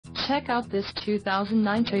Check out this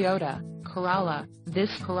 2009 Toyota Corolla. This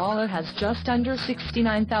Corolla has just under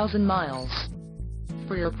 69,000 miles.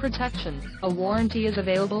 For your protection, a warranty is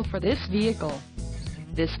available for this vehicle.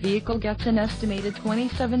 This vehicle gets an estimated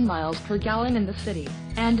 27 miles per gallon in the city,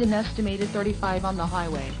 and an estimated 35 on the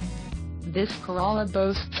highway. This Corolla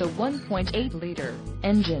boasts a 1.8-liter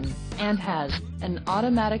engine, and has an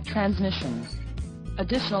automatic transmission.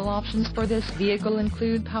 Additional options for this vehicle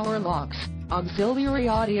include power locks, auxiliary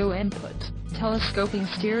audio input, telescoping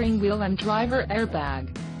steering wheel and driver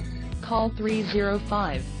airbag. Call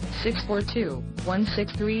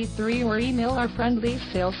 305-642-1633 or email our friendly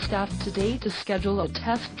sales staff today to schedule a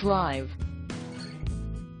test drive.